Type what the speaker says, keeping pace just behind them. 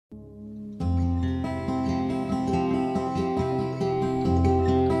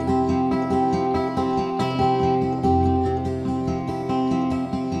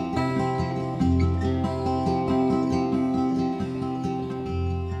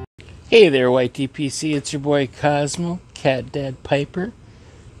Hey there, YTPC. It's your boy Cosmo, Cat Dad Piper.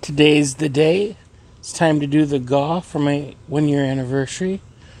 Today's the day. It's time to do the GAW for my 1-year anniversary.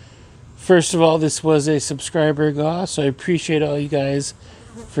 First of all, this was a subscriber GAW, so I appreciate all you guys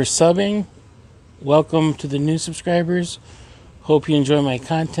for subbing. Welcome to the new subscribers. Hope you enjoy my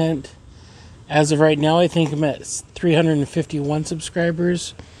content. As of right now, I think I'm at 351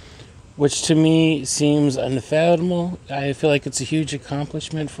 subscribers, which to me seems unfathomable. I feel like it's a huge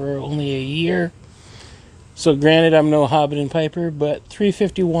accomplishment for only a year. So granted, I'm no Hobbit and Piper, but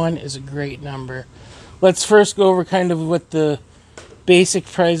 351 is a great number. Let's first go over kind of what the basic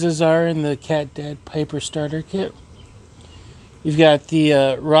prizes are in the Cat Dad Piper starter kit. You've got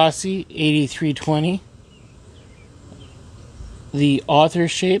the Rossi 8320, the author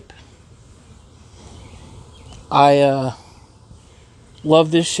shape. I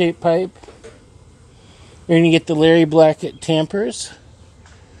love this shape pipe. You're going to get the Larry Blackett Tampers,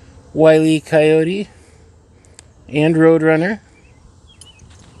 Wile E. Coyote, and Roadrunner.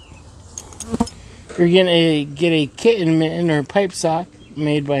 You're going to get a kitten mitten or pipe sock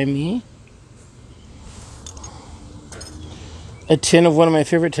made by me. A tin of one of my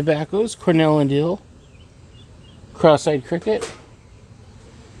favorite tobaccos, Cornell and Dill, Cross-eyed Cricket,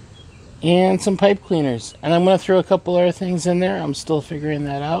 and some pipe cleaners. And I'm going to throw a couple other things in there. I'm still figuring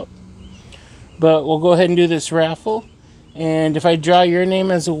that out. But we'll go ahead and do this raffle. And if I draw your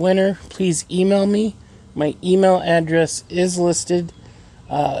name as a winner, please email me. My email address is listed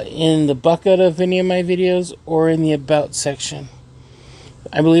in the bucket of any of my videos or in the About section.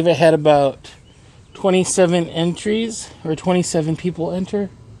 I believe I had about 27 entries, or 27 people enter.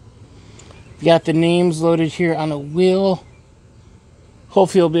 Got the names loaded here on a wheel.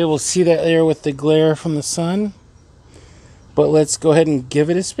 Hopefully you'll be able to see that there with the glare from the sun. But let's go ahead and give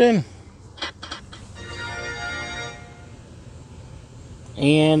it a spin.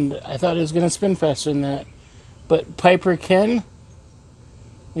 And I thought it was going to spin faster than that. But Piper Ken,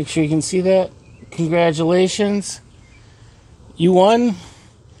 make sure you can see that. Congratulations. You won.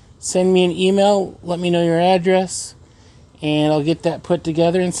 Send me an email. Let me know your address. And I'll get that put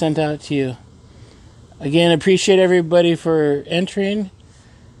together and sent out to you. Again, appreciate everybody for entering.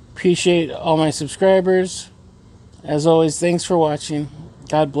 Appreciate all my subscribers. As always, thanks for watching.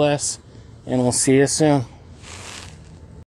 God bless. And we'll see you soon.